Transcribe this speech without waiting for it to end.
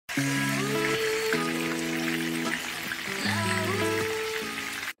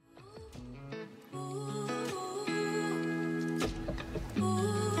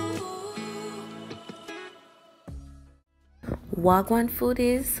Wagwan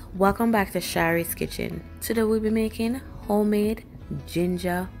foodies, welcome back to Shari's Kitchen. Today we'll be making homemade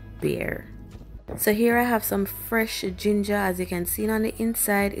ginger beer. So here I have some fresh ginger. As you can see on the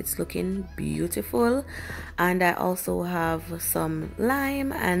inside, it's looking beautiful. And I also have some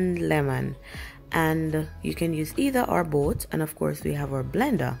lime and lemon. And you can use either or both. And of course we have our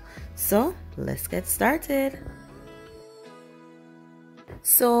blender. So let's get started.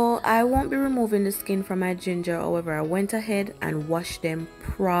 So I won't be removing the skin from my ginger, however I went ahead and washed them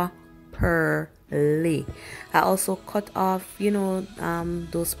properly. I also cut off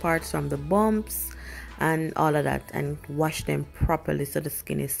those parts from the bumps and all of that and wash them properly so the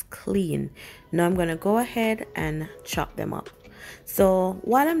skin is clean. Now I'm gonna go ahead and chop them up. So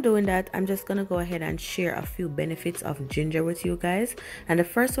while I'm doing that, I'm just gonna go ahead and share a few benefits of ginger with you guys. And the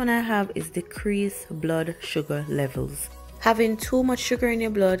first one I have is decrease blood sugar levels. Having too much sugar in your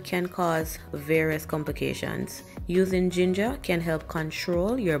blood can cause various complications. Using ginger can help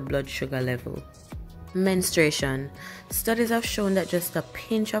control your blood sugar level. Menstruation. Studies have shown that just a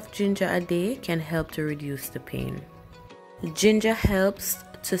pinch of ginger a day can help to reduce the pain. Ginger helps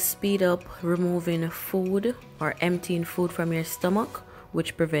to speed up removing food or emptying food from your stomach,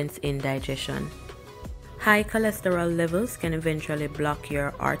 which prevents indigestion. High cholesterol levels can eventually block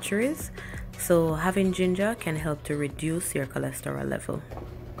your arteries. So having ginger can help to reduce your cholesterol level.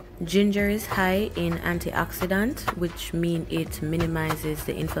 Ginger is high in antioxidant, which means it minimizes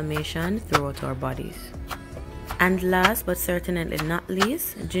the inflammation throughout our bodies. And last but certainly not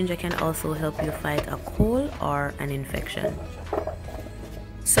least, ginger can also help you fight a cold or an infection.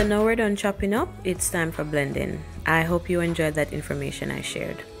 So now we're done chopping up, it's time for blending. I hope you enjoyed that information I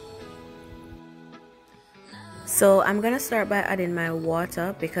shared. So I'm gonna start by adding my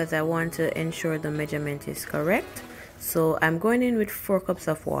water because I want to ensure the measurement is correct. So I'm going in with 4 cups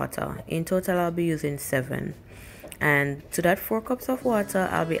of water. In total I'll be using 7. And to that 4 cups of water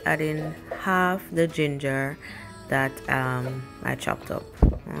I'll be adding half the ginger that I chopped up.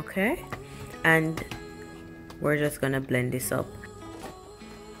 Okay, and we're just gonna blend this up.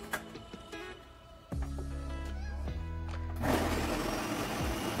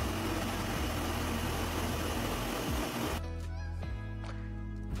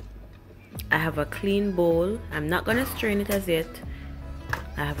 I have a clean bowl. I'm not gonna strain it as yet.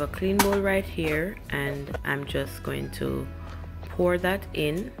 I have a clean bowl right here and I'm just going to pour that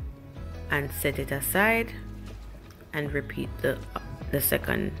in and set it aside and repeat the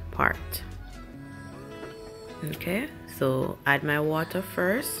second part. Okay, so add my water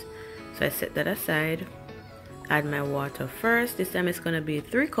first. So I set that aside, add my water first. This time it's gonna be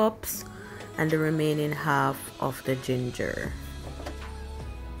 3 cups and the remaining half of the ginger.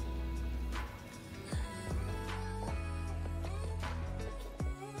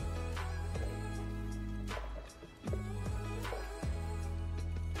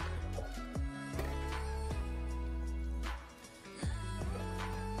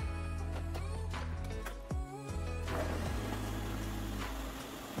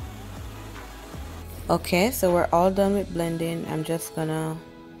 Okay, so we're all done with blending. I'm just gonna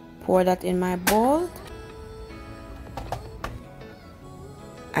pour that in my bowl.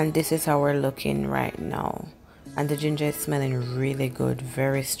 And this is how we're looking right now. And the ginger is smelling really good,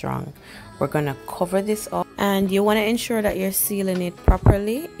 very strong. We're gonna cover this up. And you wanna ensure that you're sealing it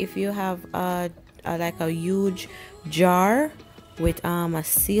properly. If you have like a huge jar with a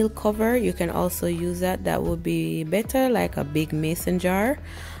seal cover, you can also use that. That would be better, like a big mason jar.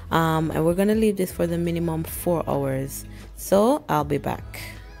 And we're gonna leave this for the minimum 4 hours. So I'll be back.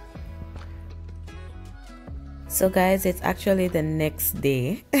 So guys, it's actually the next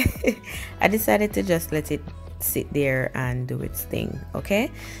day. I decided to just let it sit there and do its thing. Okay,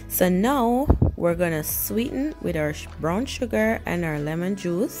 so now we're gonna sweeten with our brown sugar and our lemon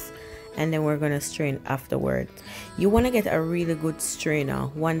juice, and then we're gonna strain afterward. You want to get a really good strainer,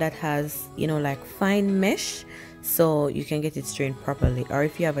 one that has like fine mesh, so you can get it strained properly. Or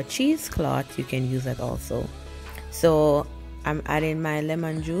if you have a cheesecloth, you can use that also. So I'm adding my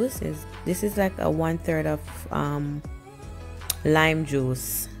lemon juice. This is like a 1/3 of lime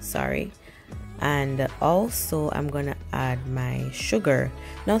juice, sorry. And also I'm gonna add my sugar.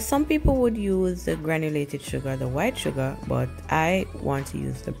 Now some people would use the granulated sugar, the white sugar, but I want to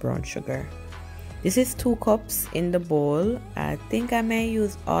use the brown sugar. This is 2 cups in the bowl. I think I may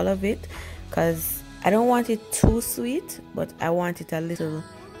use all of it because I don't want it too sweet, but I want it a little,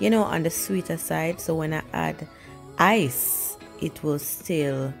 on the sweeter side. So when I add ice, it will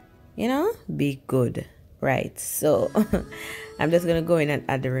still, be good, right? So I'm just gonna go in and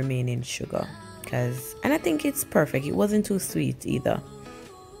add the remaining sugar and I think it's perfect. It wasn't too sweet either.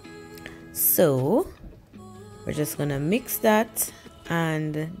 So We're just gonna mix that,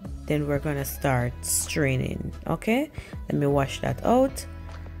 and then we're gonna start straining. Okay, let me wash that out,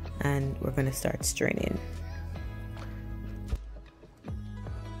 and we're gonna start straining.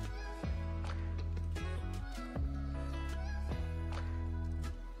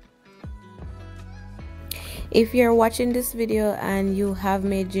 If you're watching this video and you have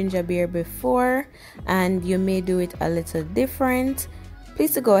made ginger beer before and you may do it a little different,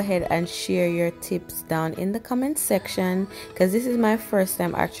 please go ahead and share your tips down in the comment section, because this is my first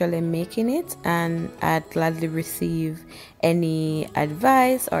time actually making it, and I'd gladly receive any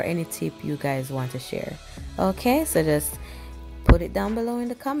advice or any tip you guys want to share. Okay, so just put it down below in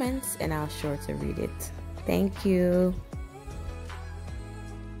the comments and I'll sure to read it. Thank you.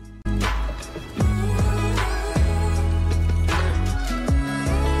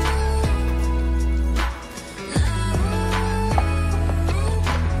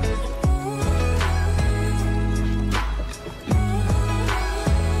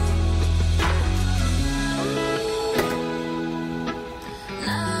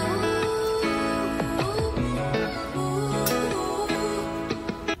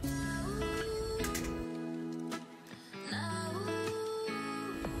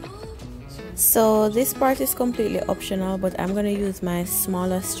 So this part is completely optional, but I'm gonna use my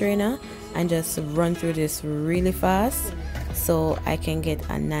smaller strainer and just run through this really fast so I can get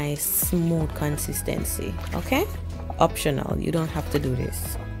a nice smooth consistency. Okay, optional, you don't have to do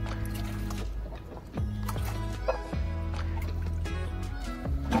this.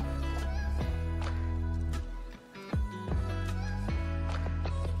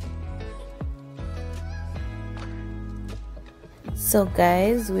 So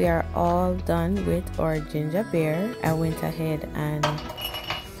guys, we are all done with our ginger beer. I went ahead and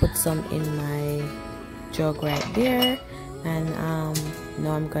put some in my jug right there, and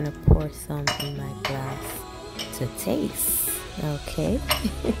now I'm gonna pour some in my glass to taste. Okay.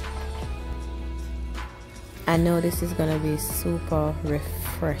 I know this is gonna be super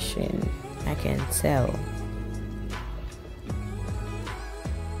refreshing, I can tell.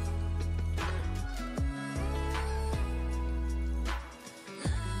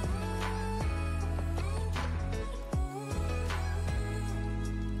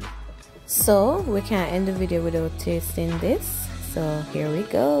 So we can't end the video without tasting this, so here we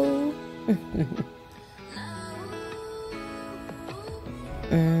go.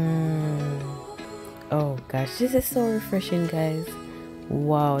 Oh gosh, this is so refreshing, guys.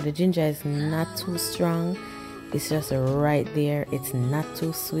 Wow, the ginger is not too strong, it's just right there, it's not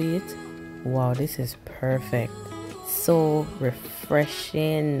too sweet. Wow, this is perfect, so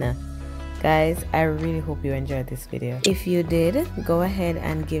refreshing. Guys, I really hope you enjoyed this video. If you did, go ahead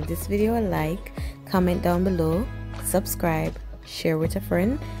and give this video a like, comment down below, subscribe, share with a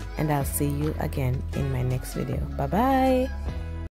friend, and I'll see you again in my next video. Bye bye.